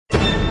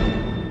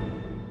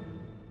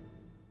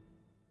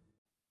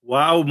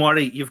Wow,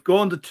 Marty, you've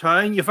gone to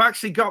town. You've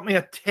actually got me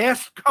a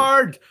test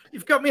card.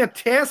 You've got me a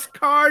test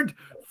card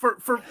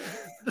for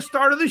the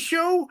start of the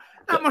show.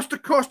 That must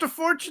have cost a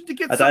fortune to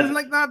get I something did.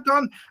 like that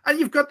done. And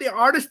you've got the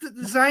artist that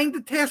designed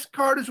the test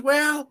card as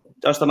well.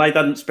 Justin, I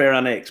didn't spare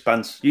any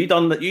expense. You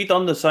done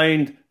the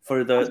sound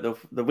for the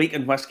week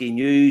in whiskey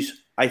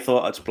news. I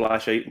thought I'd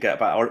splash out and get a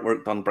bit of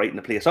artwork done, brighten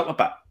the place up a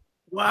bit.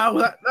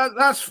 Wow,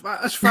 that's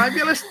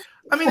fabulous.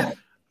 I mean,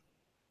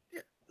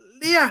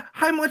 Leah,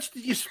 how much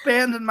did you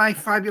spend on my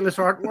fabulous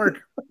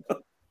artwork?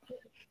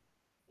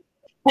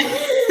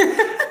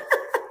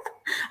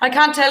 I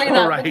can't tell you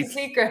that. Right. It's a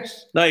secret.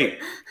 Now,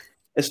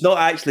 it's not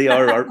actually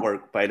our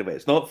artwork, by the way.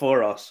 It's not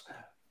for us.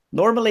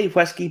 Normally,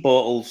 whiskey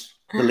bottles,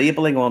 the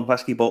labelling on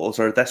whiskey bottles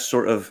are this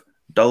sort of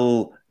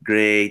dull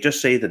grey,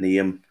 just say the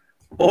name.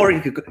 Or you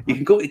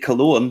can go to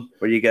Cologne,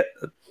 where you get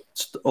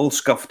all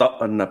scuffed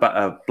up and a bit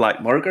of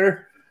black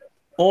marker.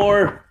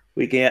 Or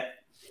we get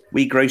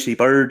wee grousey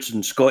birds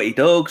and Scotty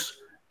dogs.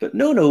 But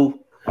no,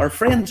 our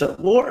friends at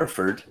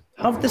Waterford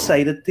have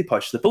decided to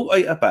push the boat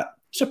out a bit.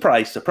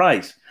 Surprise,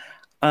 surprise.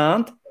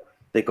 And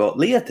they got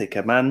Leah to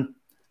come in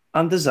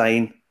and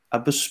design a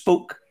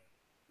bespoke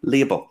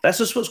label. This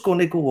is what's going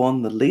to go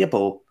on the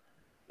label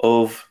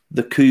of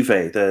the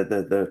cuvee,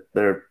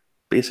 their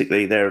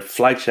basically their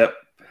flagship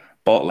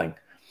bottling.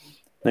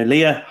 Now,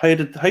 Leah, how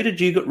did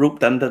you get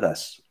roped into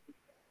this?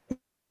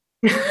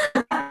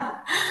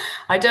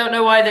 I don't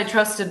know why they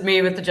trusted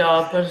me with the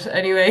job, but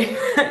anyway,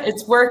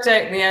 it's worked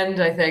out in the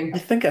end, I think. I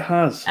think it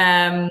has.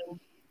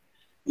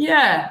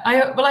 Yeah,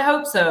 I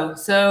hope so.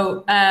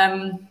 So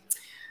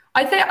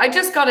I think I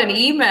just got an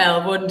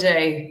email one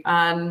day,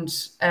 and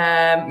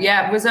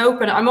yeah, it was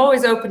open. I'm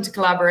always open to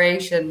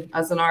collaboration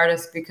as an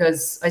artist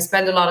because I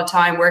spend a lot of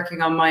time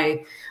working on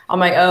my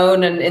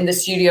own and in the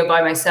studio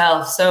by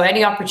myself. So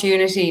any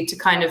opportunity to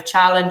kind of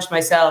challenge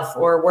myself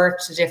or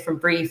work to different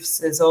briefs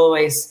is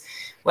always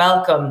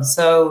welcome.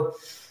 So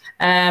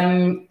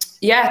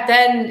yeah,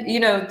 then, you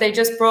know, they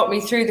just brought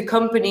me through the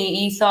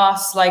company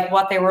ethos, like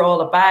what they were all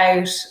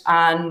about.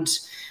 And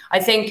I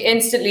think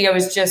instantly I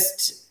was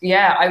just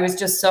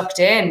sucked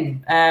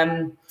in.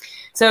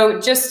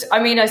 So just,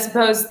 I mean, I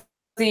suppose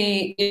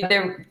the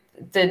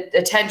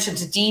attention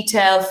to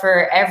detail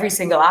for every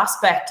single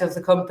aspect of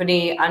the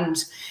company and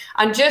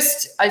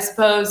just, I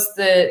suppose,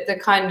 the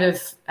kind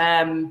of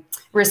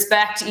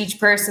respect each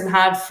person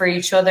had for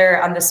each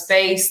other and the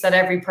space that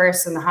every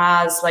person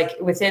has, like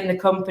within the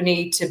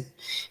company,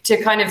 to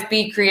kind of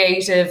be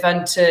creative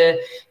and to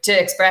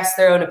express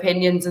their own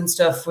opinions and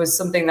stuff was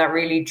something that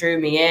really drew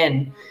me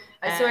in.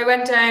 So I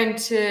went down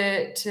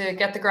to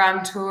get the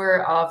grand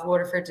tour of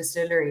Waterford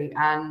Distillery,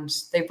 and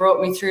they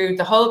brought me through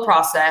the whole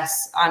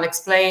process and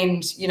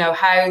explained, you know,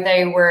 how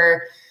they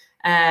were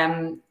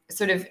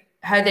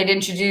how they'd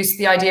introduced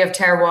the idea of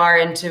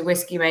terroir into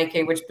whiskey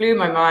making, which blew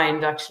my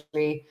mind,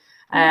 actually.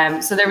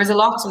 So there was a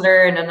lot to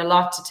learn and a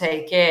lot to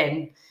take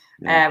in,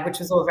 which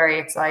was all very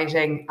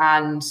exciting.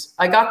 And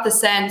I got the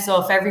sense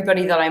of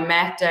everybody that I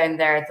met down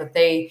there that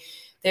they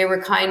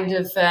were kind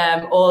of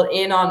all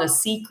in on a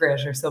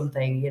secret or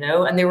something, you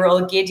know, and they were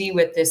all giddy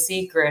with this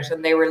secret,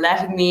 and they were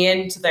letting me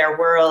into their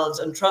world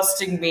and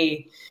trusting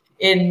me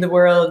in the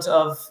world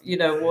of, you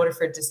know,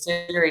 Waterford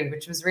Distillery,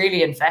 which was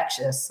really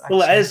infectious, actually.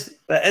 Well,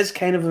 it is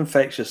kind of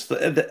infectious.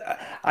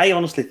 I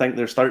honestly think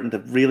they're starting to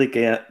really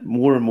get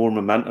more and more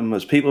momentum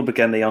as people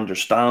begin to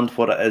understand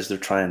what it is they're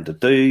trying to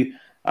do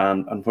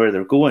and where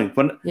they're going.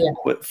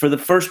 For the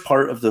first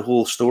part of the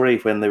whole story,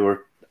 when they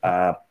were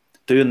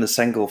doing the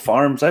single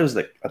farms, I was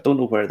like, I don't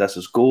know where this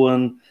is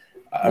going.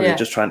 Are they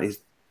just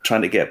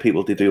trying to get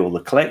people to do all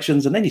the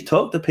collections? And then you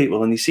talk to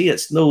people and you see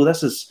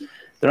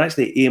they're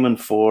actually aiming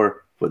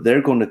for what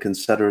they're going to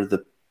consider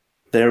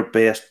their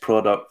best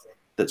product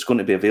that's going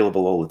to be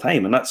available all the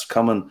time, and that's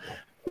coming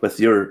with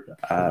your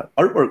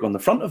artwork on the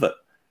front of it.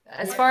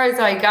 As far as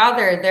I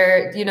gather,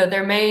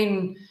 their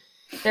main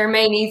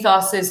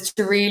ethos is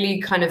to really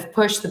kind of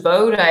push the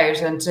boat out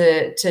and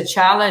to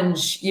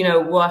challenge, you know,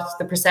 what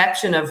the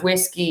perception of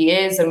whiskey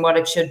is and what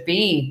it should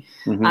be,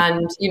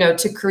 and, you know,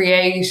 to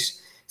create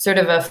sort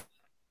of a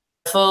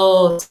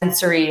full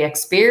sensory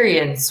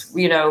experience,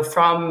 you know,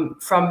 from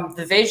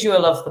the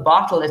visual of the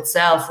bottle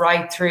itself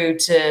right through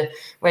to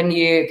when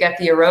you get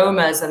the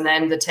aromas and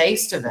then the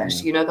taste of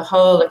it. You know, the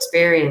whole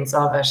experience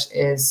of it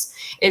is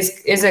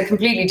a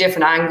completely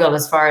different angle,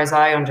 as far as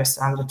I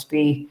understand it to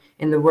be,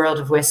 in the world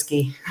of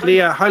whiskey.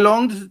 Leah, how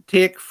long does it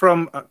take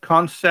from a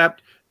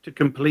concept to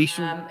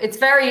completion? It's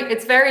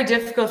very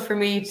difficult for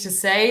me to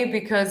say,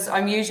 because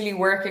I'm usually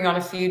working on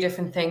a few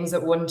different things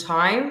at one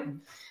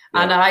time.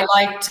 And I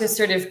like to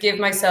sort of give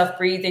myself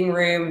breathing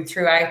room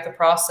throughout the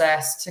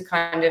process to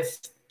kind of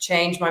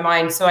change my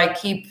mind. So I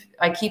keep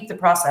the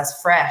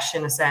process fresh,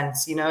 in a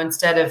sense, you know,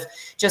 instead of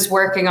just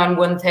working on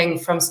one thing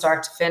from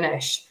start to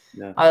finish.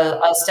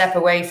 I'll step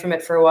away from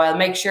it for a while,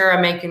 make sure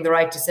I'm making the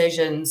right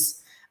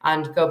decisions,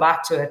 and go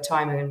back to it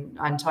time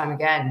and time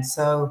again.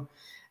 So,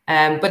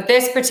 but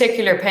this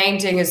particular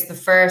painting is the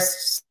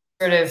first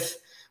sort of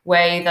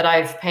way that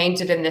I've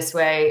painted in this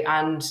way.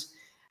 And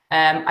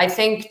I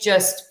think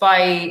just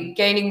by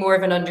gaining more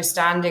of an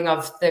understanding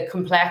of the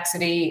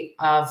complexity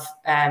of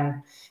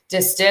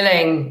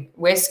distilling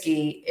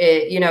whiskey,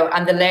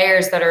 and the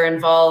layers that are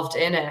involved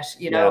in it,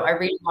 I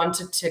really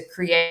wanted to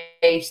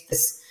create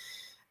this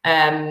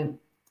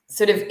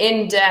sort of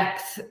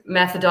in-depth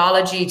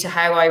methodology to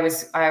how I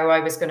was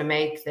going to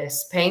make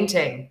this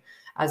painting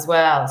as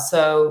well.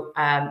 So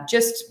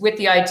just with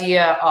the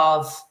idea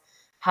of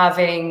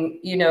having,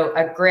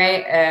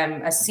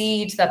 a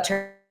seed that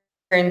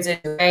turns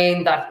into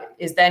grain that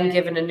is then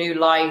given a new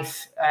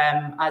life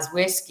as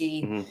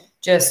whiskey,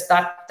 just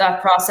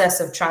that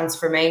process of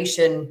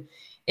transformation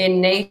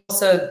in nature,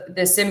 so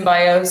the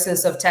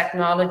symbiosis of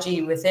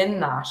technology within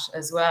that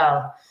as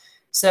well.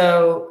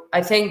 So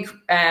I think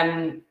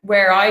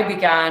where I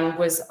began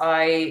was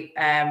I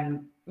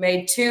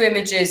made 2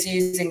 images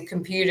using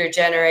computer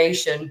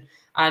generation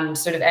and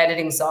sort of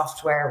editing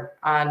software.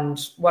 And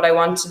what I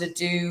wanted to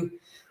do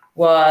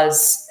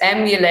was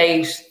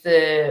emulate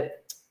the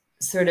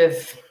sort of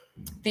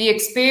the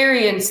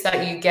experience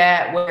that you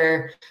get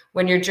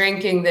when you're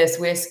drinking this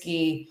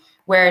whiskey,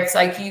 where it's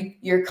like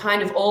you're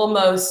kind of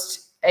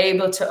almost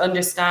able to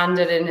understand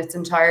it in its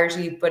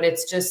entirety, but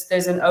it's just,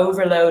 there's an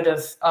overload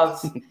of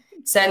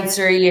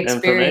sensory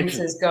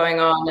experiences going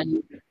on,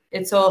 and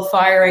it's all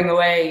firing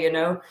away,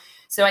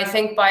 So I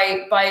think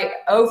by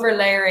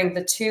overlaying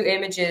the 2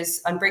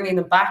 images and bringing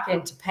them back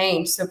into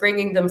paint, so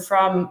bringing them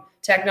from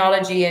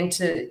technology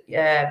into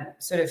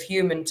sort of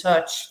human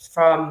touch,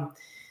 from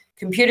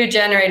computer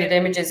generated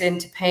images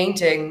into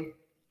painting,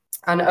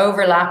 and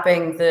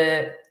overlapping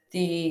the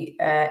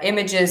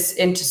images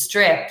into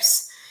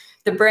strips,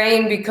 the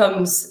brain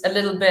becomes a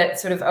little bit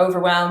sort of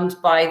overwhelmed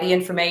by the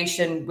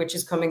information which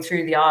is coming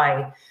through the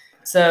eye.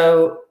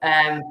 So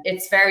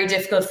it's very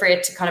difficult for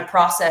it to kind of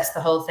process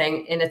the whole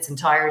thing in its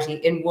entirety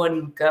in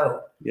one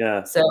go.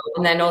 Yeah. So,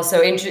 and then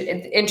also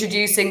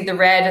introducing the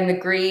red and the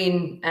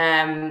green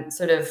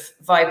sort of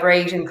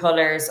vibrating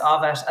colors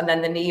of it, and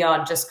then the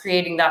neon, just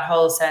creating that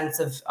whole sense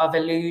of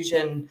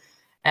illusion,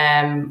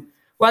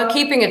 while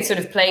keeping it sort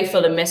of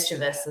playful and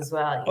mischievous as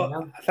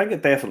well. I think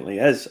it definitely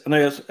is. And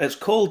it's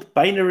called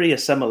binary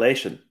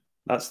assimilation.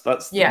 That's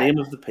the name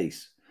of the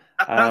piece.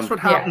 That's what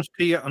happens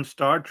to you on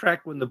Star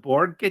Trek when the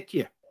Borg get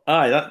you.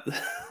 Aye, that.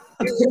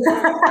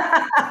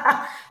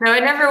 No, I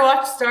never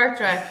watched Star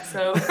Trek,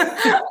 so.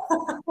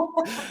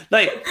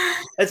 Now,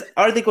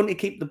 are they going to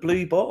keep the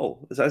blue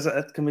bottle? Is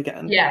it? Can we get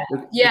in? Yeah,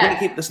 They're going to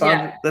keep the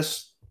standard,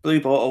 this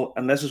blue bottle,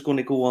 and this is going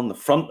to go on the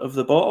front of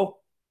the bottle.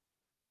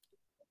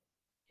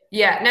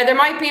 Yeah, now there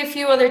might be a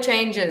few other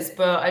changes,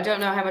 but I don't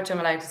know how much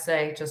I'm allowed to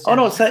say. Just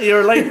no,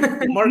 you're like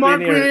Mark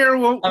Rainier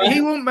he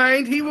won't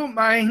mind. He won't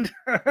mind.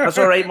 That's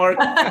all right, Mark.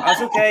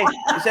 That's okay.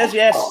 He says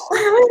yes.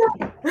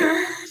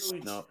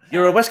 No,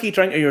 you're a whiskey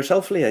drinker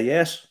yourself, Leah.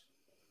 Yes.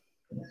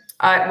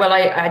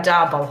 I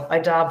dabble. I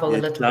dabble a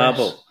little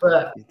bit,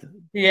 but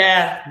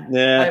yeah.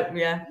 But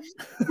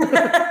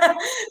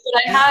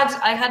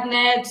I had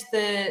Ned,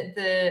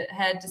 the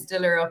head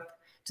distiller, up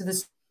to the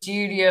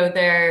studio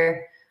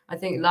there, I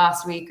think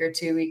last week or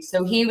 2 weeks.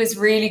 So he was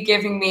really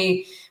giving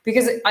me,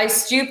 because I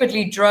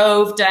stupidly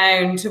drove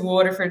down to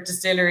Waterford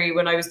Distillery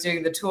when I was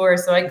doing the tour,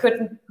 so I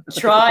couldn't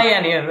try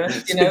any of it,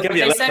 but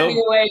they sent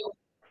me away.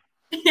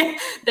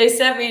 They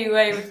sent me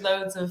away with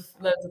loads of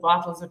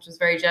bottles, which was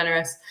very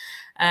generous.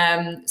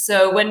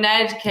 So when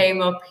Ned came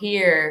up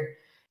here,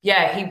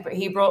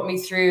 he brought me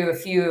through a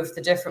few of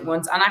the different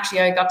ones, and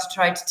actually I got to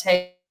try to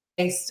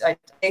taste. I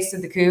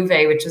tasted the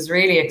cuvee, which was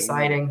really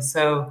exciting.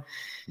 So.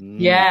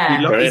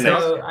 Yeah,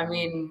 so I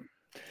mean,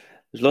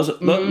 there's lots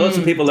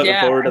of people looking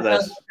forward to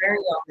this. Very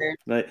honored.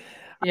 Right.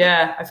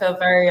 Yeah, I felt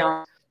very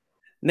honored.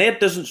 Ned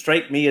doesn't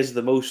strike me as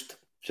the most,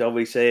 shall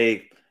we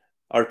say,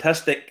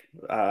 artistic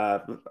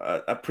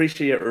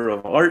appreciator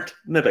of art,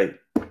 maybe.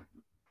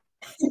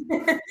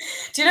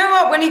 Do you know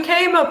what? When he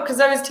came up, because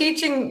I was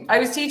teaching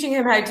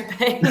him how to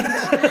paint,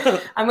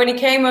 and when he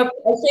came up,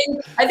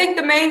 I think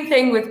the main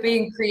thing with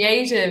being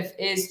creative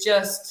is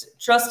just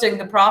trusting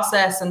the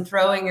process and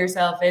throwing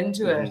yourself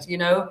into it.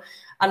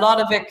 A lot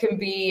of it can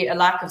be a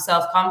lack of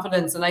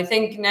self-confidence, and I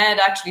think Ned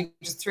actually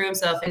just threw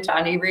himself into it,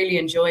 and he really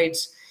enjoyed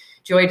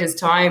his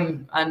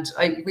time. And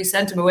we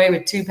sent him away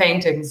with 2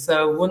 paintings,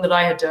 so one that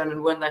I had done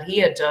and one that he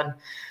had done.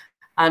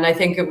 And I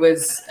think it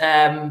was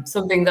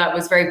something that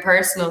was very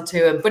personal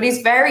to him. But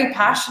he's very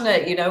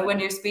passionate, when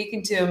you're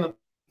speaking to him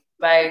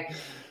about,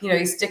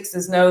 he sticks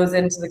his nose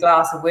into the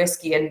glass of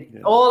whiskey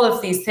and all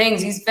of these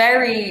things. He's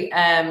very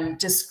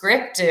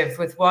descriptive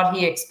with what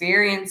he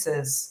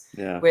experiences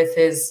with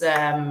his,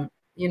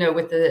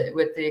 with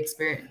the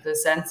experience, the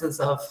senses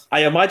of.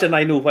 I imagine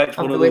I know which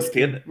one of those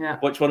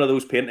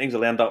paintings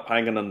will end up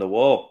hanging on the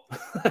wall.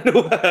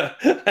 I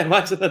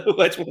imagine I know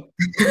which one.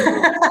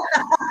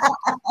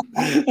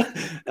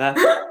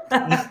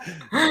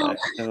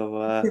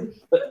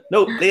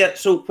 No, Leah.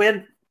 So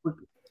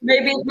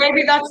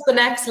Maybe that's the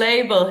next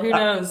label. Who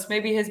knows?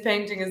 Maybe his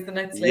painting is the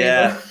next label.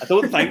 Yeah, I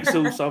don't think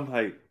so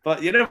somehow.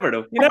 But you never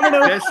know. You never know.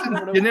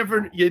 Listen,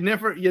 you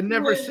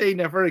never say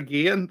never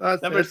again.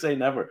 That's Never it. say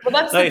never. Well,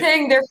 that's the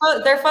thing. They're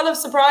full of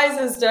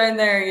surprises down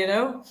there, you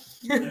know.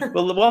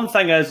 Well, the one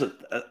thing is,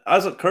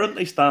 as it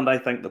currently stands, I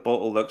think the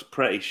bottle looks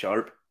pretty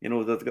sharp. You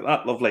know, they've got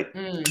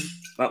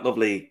that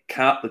lovely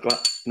cap,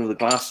 the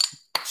glass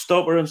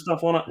stopper and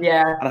stuff on it.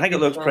 Yeah, and I think it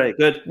looks pretty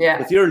good. Yeah,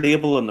 with your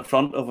label on the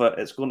front of it,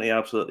 it's going to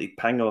absolutely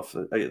ping off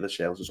out of the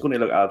shelves. It's going to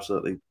look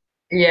absolutely,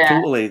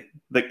 totally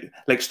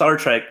like Star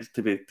Trek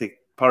to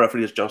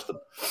paraphrase Justin.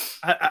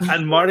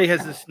 And Marty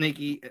has a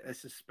sneaky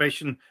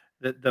suspicion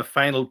that the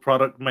final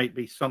product might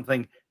be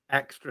something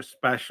extra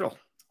special.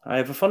 I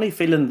have a funny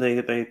feeling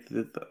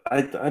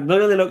I'm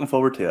really looking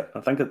forward to it. I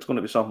think it's going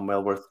to be something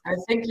well worth. I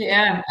think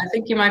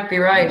you might be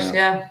right.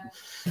 Yeah.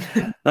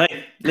 Now,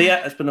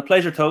 Leah, it's been a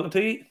pleasure talking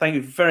to you. Thank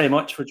you very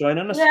much for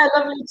joining us. Yeah,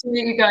 lovely to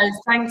meet you guys.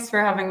 Thanks for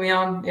having me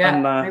on. Yeah,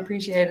 I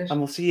appreciate it. And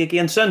we'll see you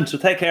again soon. So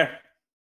take care.